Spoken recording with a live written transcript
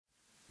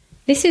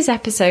This is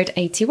episode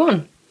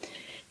 81.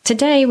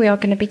 Today we are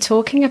going to be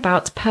talking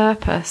about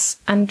purpose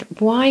and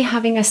why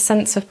having a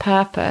sense of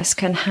purpose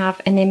can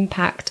have an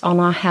impact on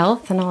our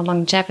health and our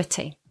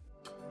longevity.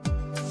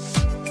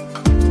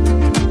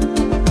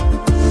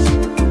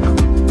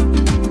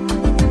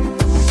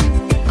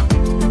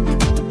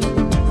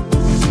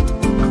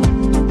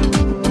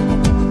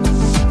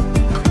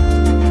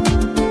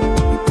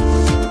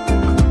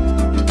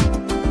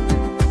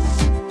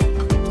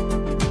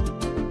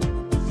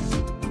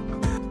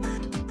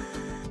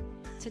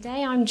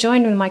 Today I'm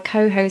joined with my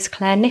co-host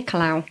Clare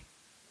Nicolaou.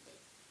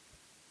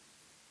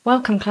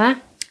 Welcome,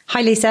 Clare.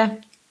 Hi, Lisa.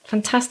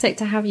 Fantastic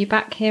to have you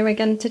back here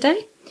again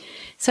today.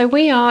 So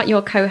we are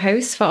your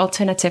co-hosts for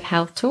Alternative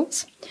Health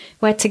Tools,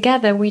 where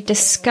together we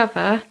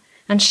discover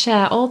and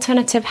share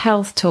alternative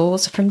health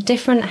tools from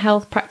different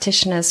health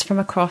practitioners from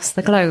across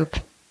the globe.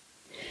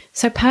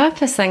 So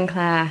purpose then,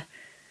 Clare.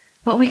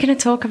 What are we going to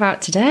talk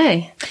about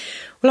today?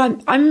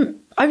 Well, I'm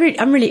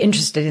really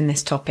interested in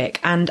this topic,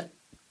 and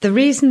the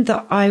reason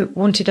that I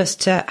wanted us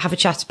to have a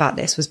chat about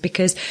this was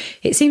because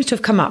it seems to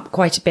have come up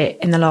quite a bit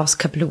in the last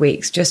couple of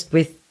weeks, just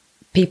with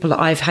people that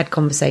I've had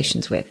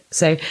conversations with.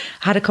 So I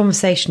had a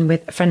conversation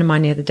with a friend of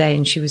mine the other day,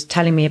 and she was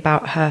telling me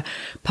about her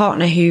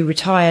partner who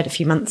retired a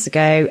few months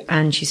ago.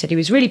 And she said he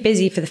was really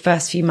busy for the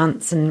first few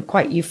months and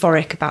quite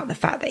euphoric about the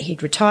fact that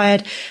he'd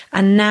retired.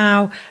 And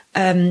now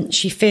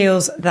she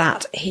feels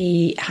that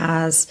he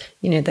has,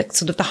 the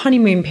sort of the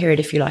honeymoon period,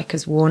 if you like,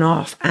 has worn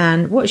off.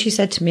 And what she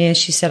said to me is,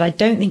 she said, I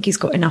don't think he's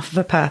got enough of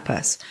a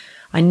purpose.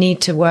 I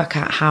need to work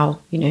out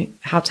how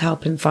to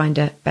help him find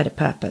a better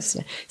purpose,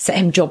 set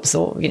him jobs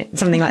or,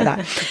 something like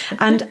that.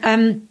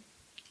 And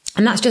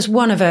that's just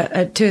one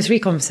of two or three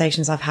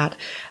conversations I've had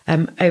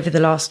over the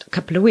last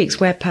couple of weeks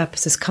where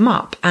purpose has come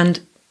up.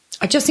 And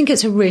I just think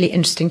it's a really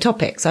interesting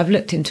topic. So I've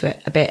looked into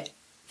it a bit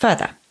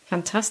further.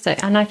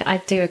 Fantastic. And I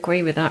do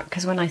agree with that,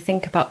 because when I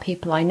think about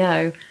people I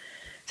know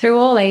through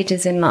all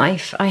ages in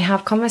life, I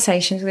have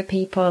conversations with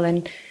people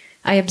and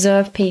I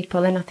observe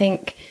people, and I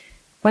think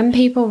when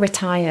people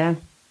retire,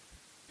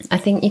 I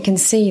think you can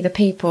see the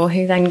people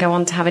who then go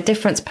on to have a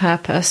different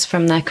purpose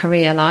from their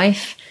career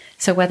life.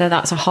 So whether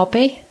that's a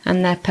hobby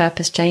and their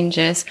purpose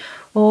changes,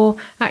 or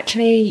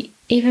actually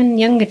even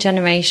younger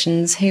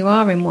generations who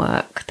are in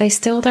work, they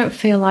still don't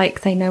feel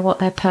like they know what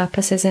their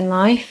purpose is in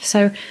life.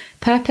 So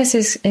purpose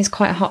is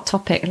quite a hot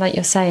topic, like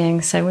you're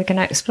saying. So we're going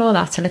to explore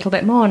that a little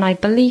bit more. And I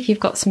believe you've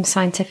got some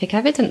scientific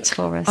evidence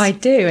for us. I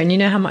do. And you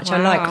know how much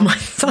I like my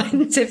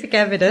scientific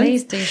evidence.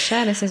 Please do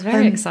share. This is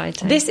very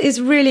exciting. This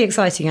is really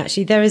exciting,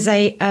 actually. There is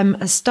a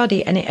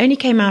study, and it only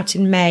came out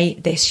in May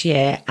this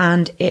year,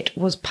 and it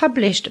was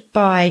published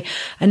by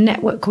a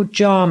network called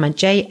JAMA,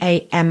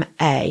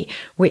 J-A-M-A,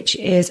 which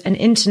is an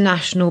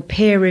international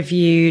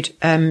peer-reviewed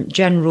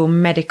general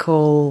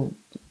medical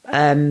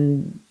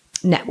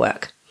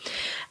network.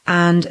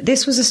 And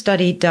this was a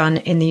study done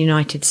in the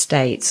United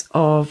States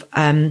of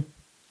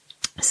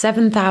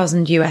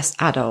 7,000 US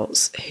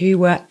adults who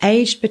were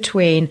aged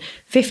between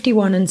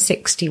 51 and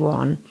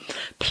 61,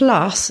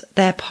 plus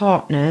their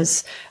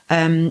partners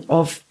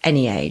of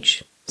any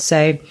age.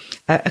 So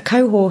a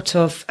cohort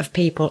of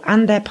people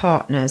and their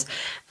partners.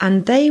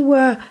 And they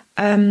were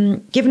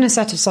given a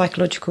set of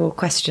psychological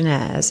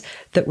questionnaires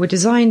that were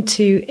designed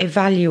to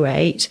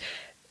evaluate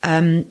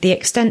the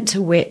extent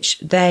to which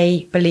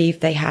they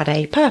believed they had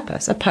a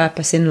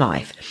purpose in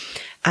life.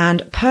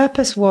 And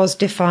purpose was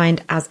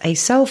defined as a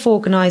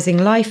self-organizing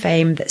life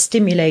aim that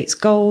stimulates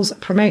goals,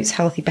 promotes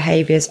healthy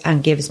behaviors,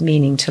 and gives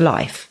meaning to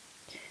life.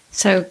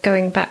 So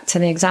going back to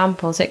the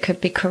examples, it could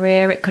be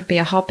career, it could be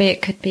a hobby,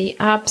 it could be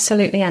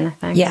absolutely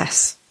anything.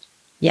 Yes.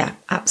 Yeah,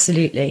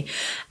 absolutely.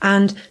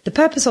 And the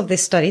purpose of the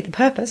study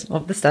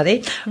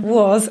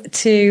was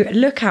to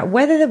look at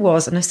whether there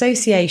was an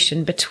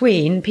association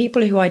between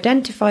people who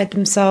identified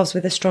themselves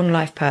with a strong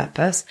life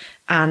purpose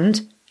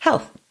and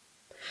health.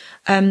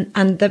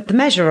 And the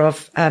measure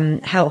of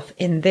health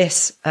in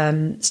this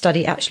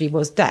study actually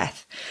was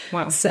death.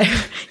 Wow. So,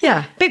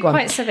 yeah, big one.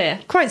 Quite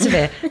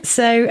severe.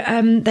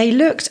 So they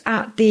looked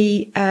at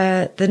the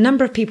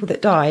number of people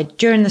that died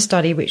during the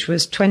study, which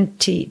was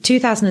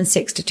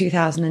 2006 to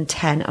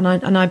 2010,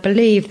 and I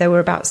believe there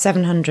were about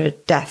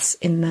 700 deaths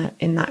in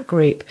that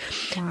group.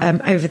 Wow.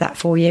 Over that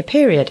 4-year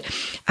period.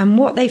 And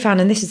what they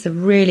found, and this is the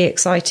really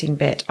exciting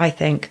bit, I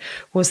think,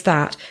 was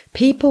that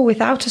people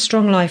without a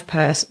strong life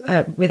purpose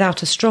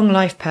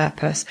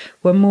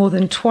were more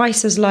than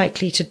twice as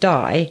likely to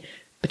die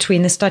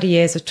between the study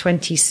years of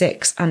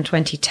 26 and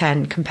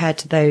 2010 compared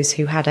to those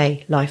who had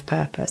a life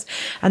purpose.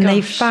 And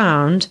they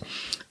found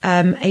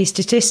a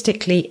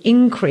statistically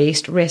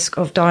increased risk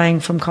of dying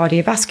from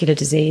cardiovascular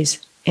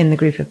disease in the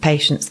group of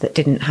patients that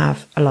didn't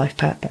have a life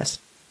purpose.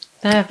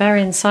 They're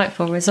very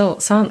insightful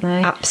results, aren't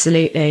they?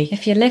 Absolutely.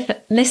 If you're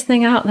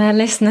listening out there,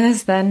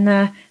 listeners,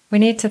 then we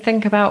need to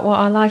think about what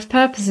our life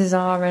purposes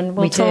are, and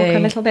we'll talk a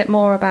little bit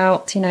more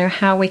about,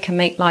 how we can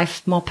make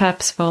life more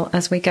purposeful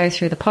as we go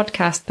through the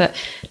podcast. But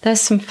there's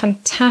some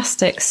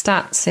fantastic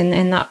stats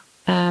in that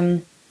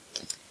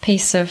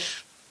piece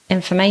of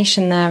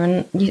information there.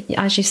 And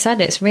as you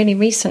said, it's really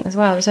recent as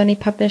well. It was only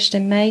published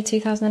in May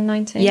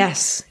 2019.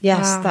 Yes,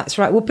 Wow. That's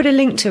right. We'll put a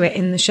link to it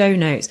in the show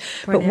notes.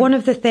 Brilliant. But one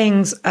of the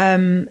things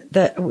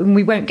that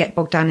we won't get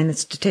bogged down in the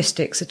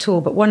statistics at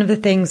all, but one of the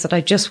things that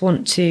I just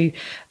want to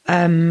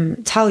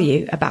tell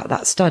you about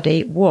that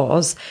study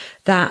was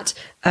that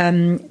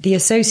the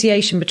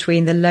association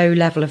between the low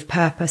level of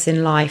purpose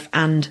in life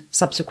and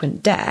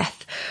subsequent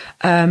death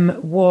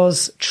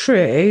was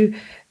true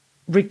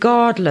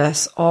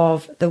regardless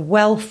of the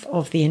wealth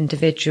of the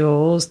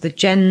individuals, the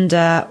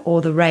gender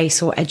or the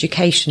race or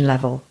education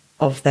level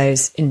of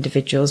those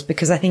individuals,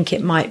 because I think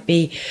it might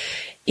be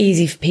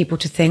easy for people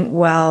to think,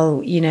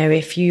 well,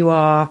 if you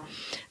are,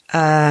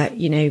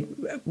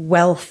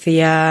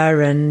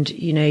 wealthier and,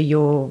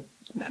 you're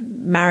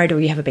married or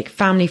you have a big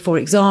family, for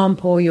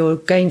example, you're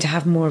going to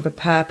have more of a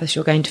purpose,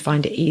 you're going to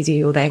find it easier,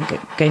 you're then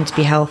going to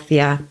be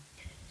healthier.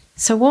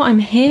 So what I'm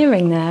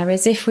hearing there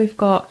is if we've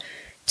got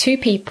two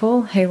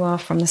people who are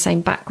from the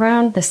same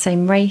background, the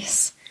same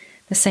race,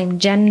 the same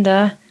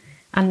gender,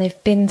 and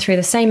they've been through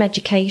the same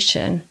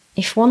education,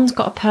 if one's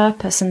got a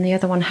purpose and the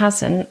other one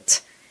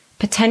hasn't,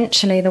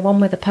 potentially the one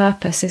with a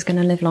purpose is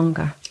going to live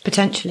longer.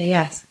 Potentially,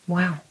 yes.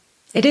 Wow.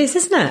 It is,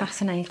 isn't it?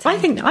 Fascinating. I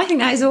think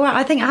that is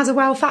I think it has a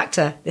wow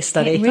factor, this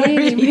study. It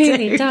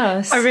really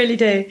does. I really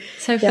do.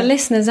 So for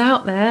listeners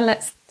out there,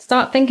 let's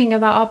start thinking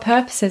about our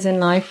purposes in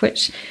life,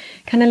 which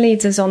kind of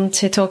leads us on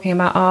to talking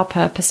about our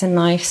purpose in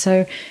life.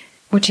 So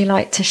would you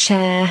like to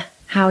share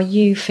how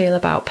you feel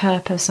about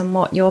purpose and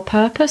what your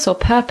purpose or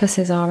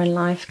purposes are in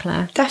life,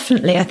 Claire?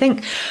 Definitely. I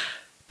think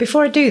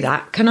before I do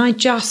that, can I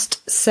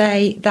just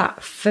say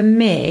that for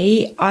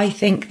me, I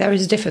think there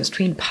is a difference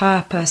between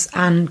purpose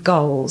and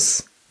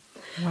goals.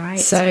 Right.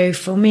 So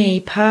for me,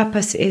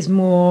 purpose is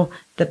more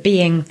the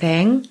being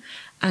thing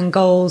and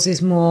goals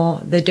is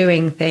more the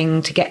doing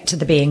thing to get to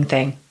the being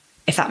thing,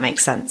 if that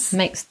makes sense.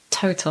 Makes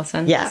total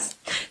sense. Yeah.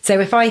 So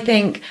if I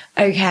think,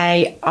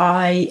 okay,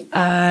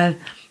 I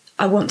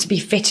want to be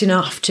fit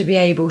enough to be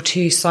able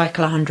to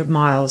cycle 100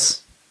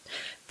 miles.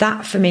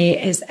 That for me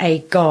is a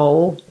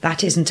goal.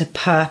 That isn't a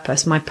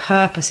purpose. My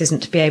purpose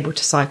isn't to be able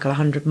to cycle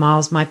 100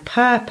 miles. My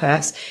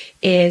purpose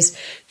is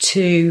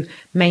to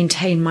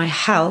maintain my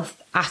health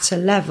at a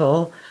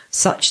level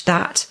such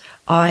that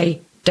I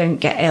don't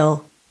get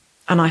ill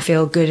and I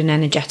feel good and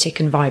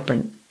energetic and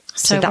vibrant.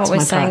 So that's what we're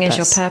my saying is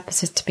purpose. your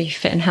purpose is to be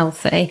fit and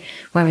healthy,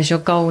 whereas your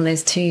goal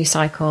is to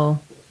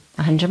cycle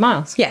 100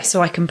 miles. Yeah,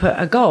 so I can put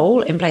a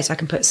goal in place. I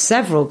can put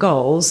several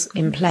goals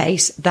in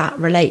place that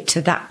relate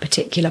to that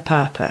particular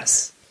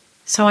purpose.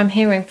 So I'm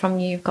hearing from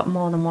you, you've got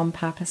more than one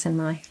purpose in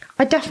life.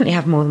 I definitely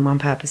have more than one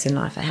purpose in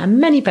life. I have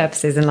many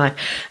purposes in life.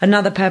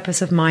 Another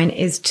purpose of mine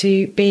is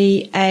to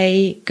be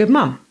a good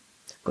mum.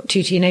 I've got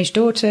 2 teenage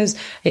daughters.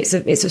 It's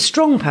a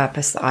strong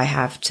purpose that I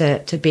have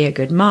to be a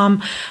good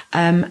mum.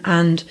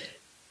 And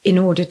in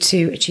order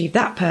to achieve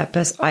that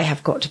purpose, I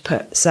have got to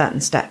put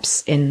certain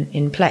steps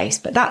in place.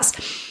 But that's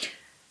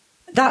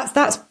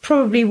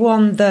probably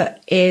one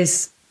that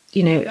is,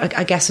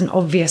 I guess an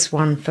obvious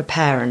one for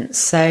parents.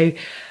 So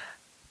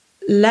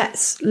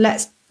let's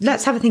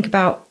have a think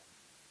about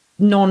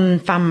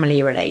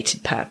non-family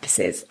related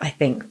purposes, I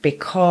think,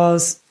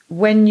 because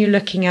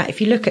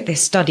if you look at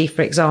this study,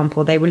 for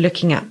example, they were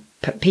looking at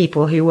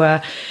people who were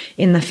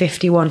in the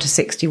 51 to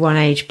 61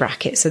 age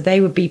bracket. So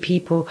they would be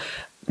people,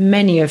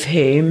 many of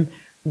whom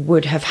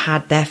would have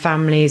had their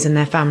families and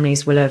their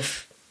families will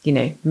have,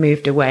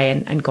 moved away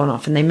and gone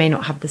off, and they may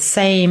not have the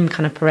same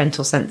kind of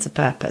parental sense of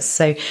purpose.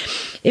 So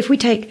if we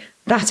take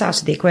that out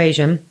of the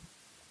equation,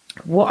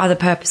 what other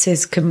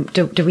purposes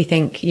do we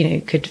think,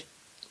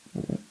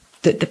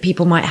 that the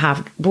people might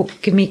have?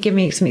 Give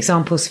me some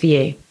examples for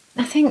you.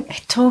 I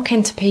think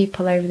talking to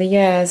people over the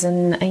years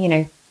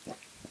and,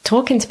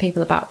 talking to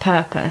people about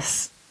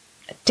purpose,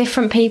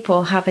 different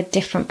people have a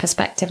different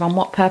perspective on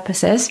what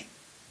purpose is.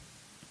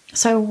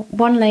 So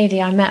one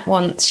lady I met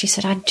once, she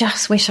said, I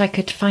just wish I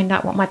could find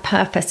out what my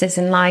purpose is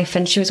in life.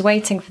 And she was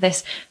waiting for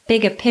this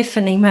big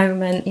epiphany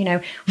moment.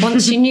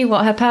 Once she knew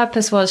what her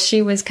purpose was,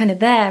 she was kind of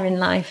there in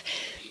life.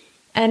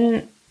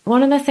 And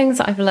one of the things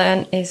that I've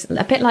learned is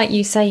a bit like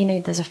you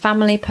say, there's a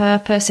family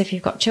purpose if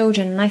you've got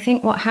children. And I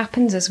think what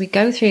happens as we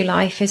go through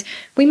life is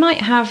we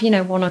might have,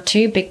 1 or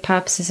 2 big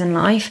purposes in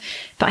life,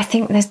 but I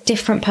think there's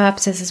different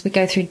purposes as we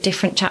go through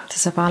different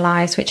chapters of our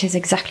lives, which is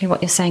exactly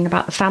what you're saying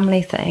about the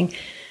family thing.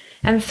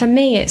 And for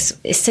me, it's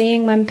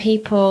seeing when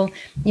people,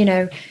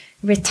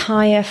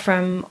 retire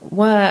from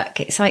work,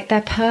 it's like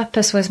their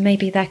purpose was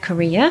maybe their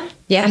career.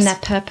 Yes. And their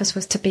purpose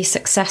was to be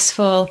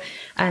successful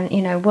and,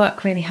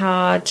 work really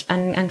hard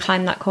and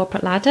climb that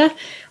corporate ladder,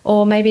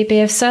 or maybe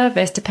be of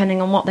service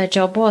depending on what their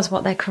job was,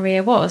 what their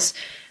career was.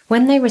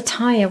 When they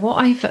retire,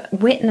 what I've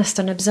witnessed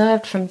and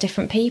observed from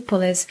different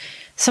people is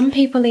some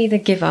people either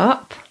give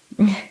up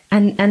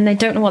and they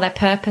don't know what their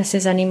purpose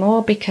is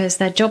anymore because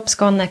their job's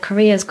gone, their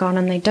career's gone,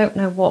 and they don't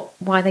know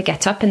why they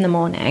get up in the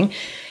morning.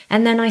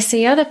 And then I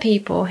see other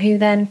people who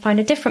then find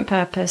a different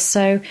purpose.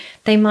 So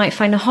they might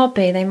find a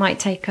hobby, they might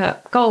take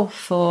up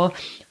golf or,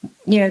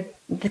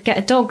 get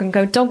a dog and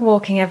go dog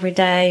walking every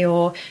day,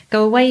 or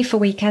go away for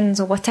weekends,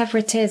 or whatever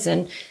it is.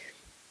 And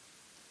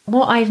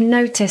what I've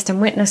noticed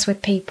and witnessed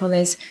with people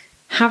is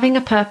having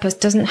a purpose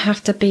doesn't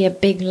have to be a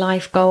big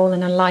life goal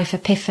and a life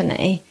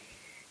epiphany.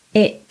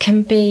 It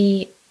can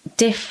be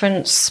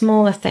different,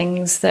 smaller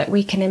things that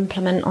we can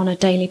implement on a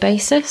daily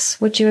basis.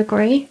 Would you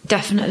agree?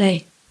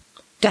 Definitely.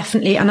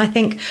 And I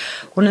think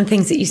one of the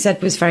things that you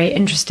said was very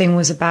interesting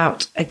was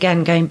about,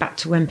 again, going back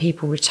to when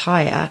people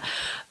retire,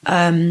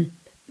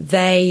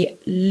 they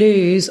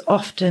lose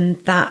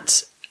often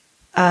that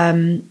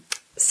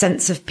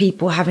sense of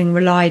people having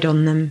relied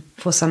on them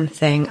for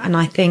something. And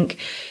I think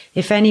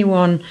if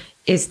anyone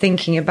is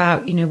thinking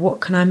about,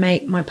 what can I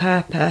make my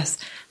purpose,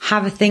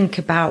 have a think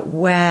about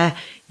where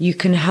you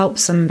can help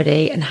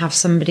somebody and have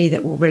somebody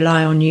that will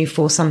rely on you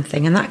for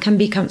something. And that can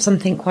become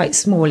something quite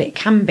small. It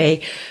can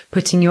be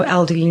putting your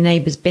elderly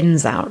neighbour's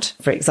bins out,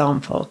 for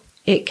example.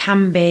 It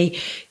can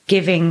be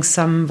giving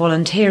some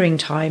volunteering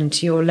time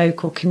to your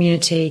local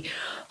community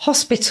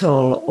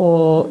hospital,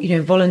 or,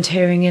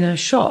 volunteering in a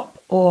shop.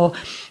 Or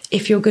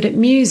if you're good at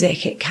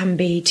music, it can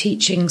be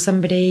teaching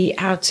somebody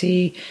how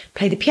to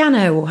play the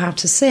piano or how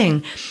to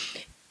sing.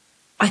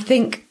 I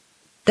think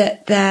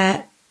that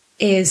there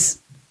is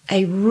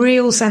a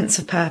real sense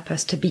of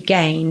purpose to be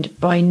gained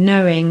by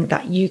knowing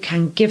that you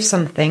can give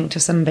something to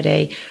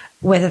somebody,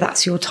 whether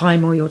that's your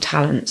time or your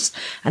talents,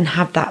 and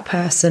have that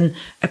person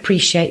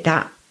appreciate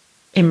that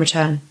in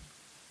return.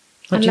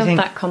 What do you think?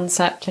 I love that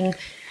concept. And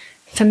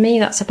for me,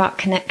 that's about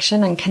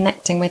connection and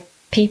connecting with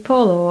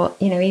people, or,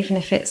 even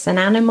if it's an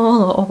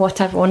animal or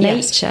whatever, or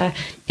nature,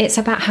 it's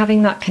about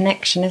having that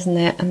connection, isn't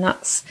it? And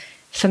that's,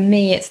 for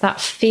me, it's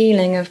that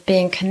feeling of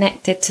being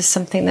connected to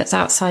something that's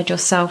outside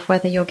yourself,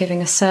 whether you're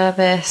giving a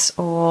service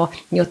or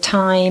your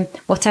time,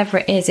 whatever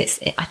it is.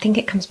 I think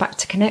it comes back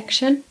to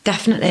connection.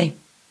 Definitely.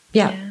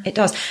 Yeah, it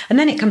does. And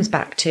then it comes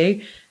back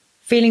to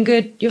feeling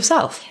good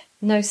yourself.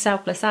 No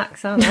selfless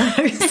acts, are there?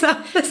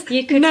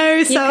 You could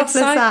selfless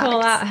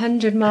cycle acts. that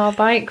 100-mile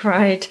bike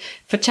ride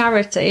for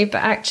charity,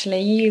 but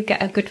actually you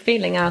get a good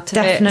feeling out of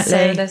Definitely. it.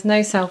 So there's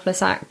no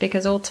selfless act,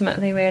 because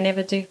ultimately we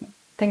never do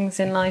things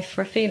in life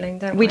for a feeling,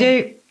 don't we? We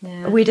do.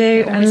 Yeah. We do.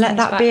 It And always let comes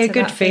that back be a to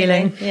good that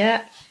feeling.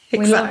 Yeah. Exactly.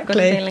 We love good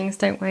feelings,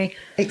 don't we?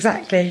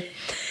 Exactly.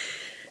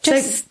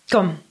 So, go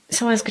on.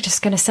 So I was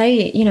just going to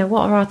say,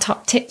 what are our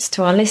top tips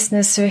to our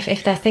listeners? So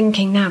if they're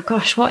thinking now,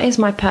 gosh, what is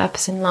my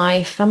purpose in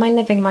life? Am I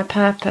living my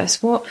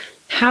purpose?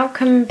 How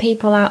can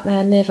people out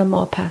there live a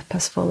more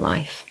purposeful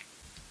life?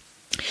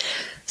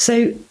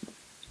 So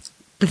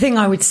the thing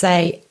I would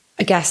say,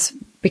 I guess,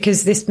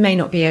 because this may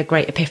not be a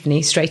great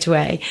epiphany straight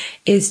away,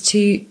 is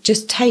to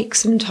just take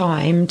some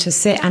time to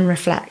sit and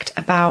reflect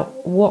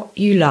about what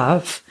you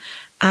love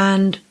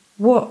and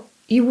where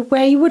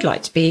you would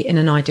like to be in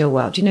an ideal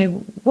world.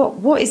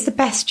 What is the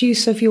best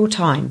use of your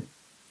time?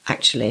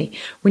 Actually,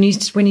 when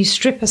you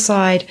strip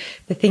aside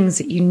the things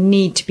that you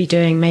need to be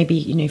doing,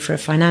 maybe, from a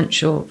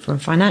financial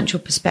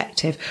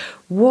perspective,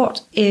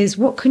 what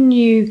can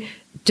you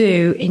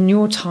do in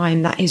your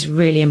time that is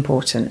really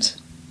important?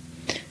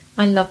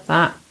 I love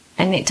that.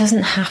 And it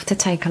doesn't have to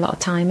take a lot of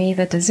time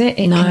either, does it?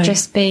 It No. can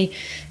just be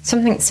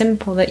something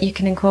simple that you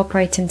can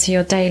incorporate into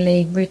your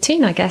daily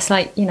routine, I guess.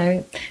 Like,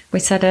 we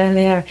said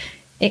earlier,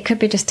 it could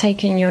be just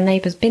taking your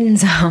neighbour's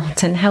bins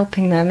out and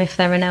helping them if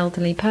they're an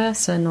elderly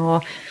person,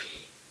 or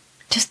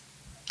just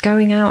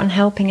going out and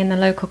helping in the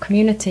local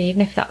community,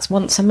 even if that's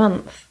once a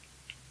month.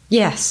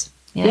 Yes.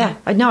 Yeah.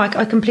 No,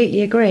 I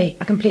completely agree.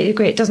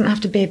 It doesn't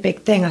have to be a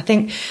big thing. I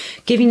think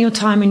giving your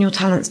time and your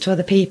talents to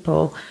other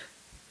people,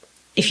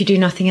 if you do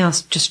nothing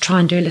else, just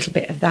try and do a little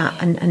bit of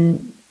that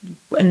and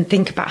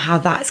think about how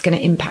that's going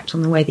to impact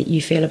on the way that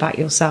you feel about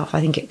yourself. I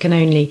think it can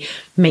only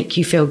make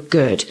you feel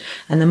good.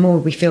 And the more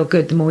we feel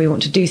good, the more we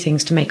want to do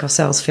things to make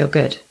ourselves feel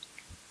good.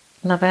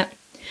 Love it.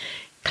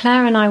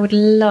 Claire and I would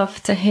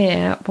love to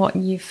hear what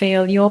you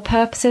feel your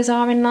purposes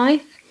are in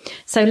life.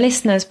 So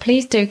listeners,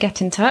 please do get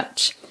in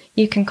touch.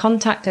 You can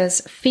contact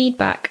us,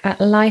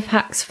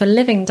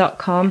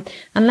 feedback@lifehacksforliving.com,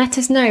 and let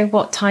us know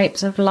what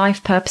types of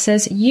life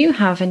purposes you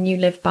have and you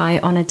live by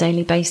on a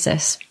daily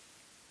basis.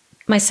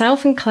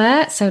 Myself and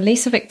Claire, so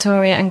Lisa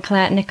Victoria and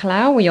Claire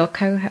Nicolaou, were your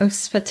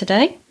co-hosts for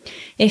today.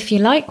 If you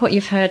like what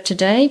you've heard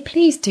today,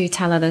 please do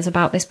tell others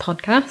about this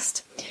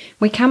podcast.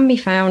 We can be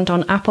found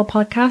on Apple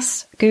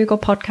Podcasts, Google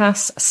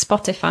Podcasts,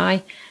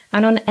 Spotify,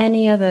 and on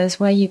any others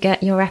where you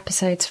get your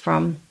episodes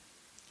from.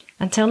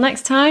 Until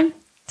next time,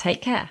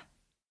 take care.